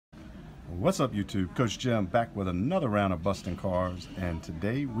What's up, YouTube? Coach Jim back with another round of busting cars, and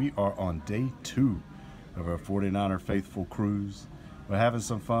today we are on day 2 of our 49er Faithful cruise. We're having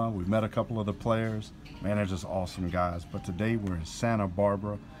some fun. We've met a couple of the players. Man, they're just awesome guys. But today we're in Santa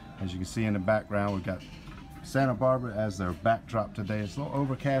Barbara. As you can see in the background, we've got Santa Barbara as their backdrop today. It's a little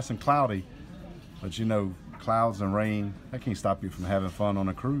overcast and cloudy, but you know, clouds and rain, that can't stop you from having fun on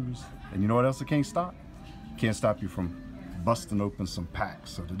a cruise. And you know what else it can't stop? It can't stop you from busting open some packs.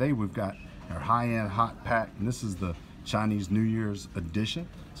 So today we've got our high-end hot pack, and this is the Chinese New Year's edition.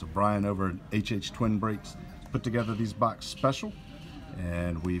 So Brian over at HHTwinBreak put together these box special,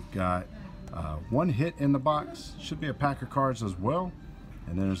 and we've got one hit in the box. Should be a pack of cards as well,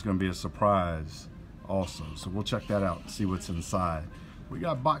 and then there's going to be a surprise also. So we'll check that out and see what's inside. We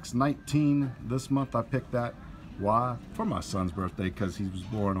got box 19 this month. I picked that. Why? For my son's birthday, because he was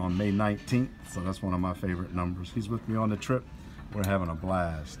born on May 19th, so that's one of my favorite numbers. He's with me on the trip. We're having a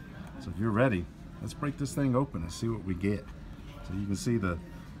blast. So if you're ready, let's break this thing open and see what we get. So you can see the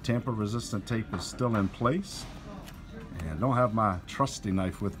tamper-resistant tape is still in place. And don't have my trusty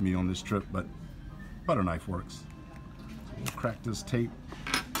knife with me on this trip, but butter knife works. So we'll crack this tape.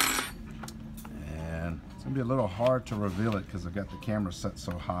 And it's gonna be a little hard to reveal it because I've got the camera set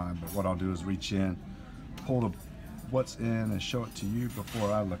so high, but what I'll do is reach in, pull what's in and show it to you before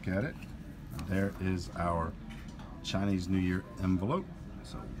I look at it. And there is our Chinese New Year envelope.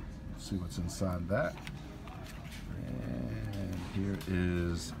 So let's see what's inside that. And here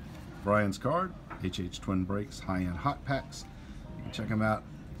is Brian's card, HHTwinBreak's high-end hot packs. You can check them out,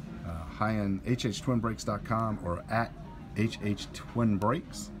 high-end HHTwinBreaks.com or at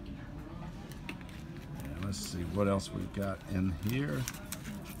HHTwinBreaks. And let's see what else we've got in here.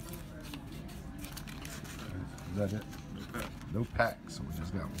 Is that it? No pack, so we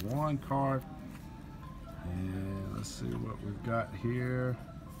just got one card. And let's see what we've got here.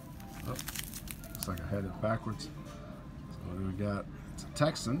 Oh, looks like I had it backwards. So we got, it's a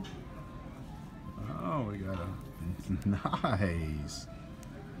Texan. Oh, we got a nice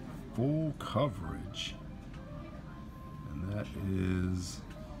full coverage. And that is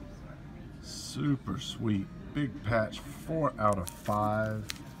super sweet. Big patch, 4 out of 5.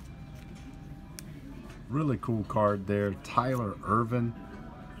 Really cool card there. Tyler Irvin,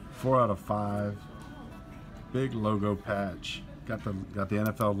 4 out of 5. Big logo patch. Got the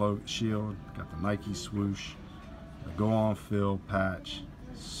NFL logo shield. Got the Nike swoosh. The Go On Fill patch.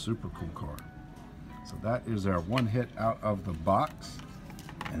 Super cool card. So that is our one hit out of the box.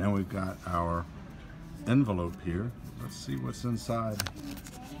 And then we've got our envelope here. Let's see what's inside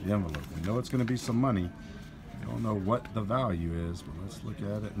the envelope. We know it's going to be some money. We don't know what the value is, but let's look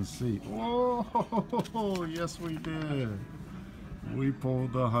at it and see. Oh, yes we did. We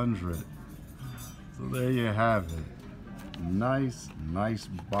pulled the 100. So there you have it. Nice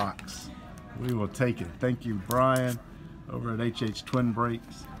box. We will take it. Thank you, Brian, over at HHTwinBreak.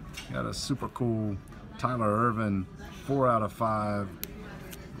 Got a super cool Tyler Irvin 4 out of 5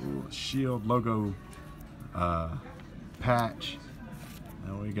 shield logo patch.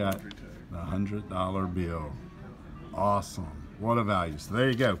 And we got the $100 bill. Awesome. What a value. So there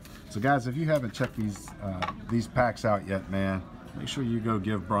you go. So guys, if you haven't checked these packs out yet, man, make sure you go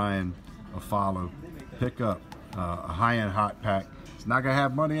give Brian a follow. Pick up a high-end hot pack. It's not gonna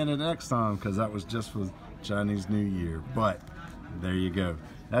have money in it next time because that was just for Chinese New Year, but there you go.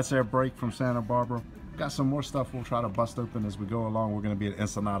 That's our break from Santa Barbara. Got some more stuff we'll try to bust open as we go along. We're gonna be at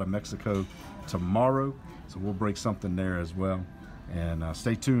Ensenada, Mexico tomorrow, so we'll break something there as well. And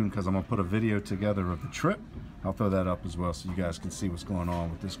stay tuned because I'm gonna put a video together of the trip. I'll throw that up as well so you guys can see what's going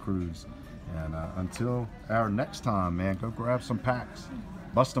on with this cruise. And until our next time, man, go grab some packs,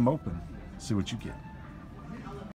 bust them open, see what you get.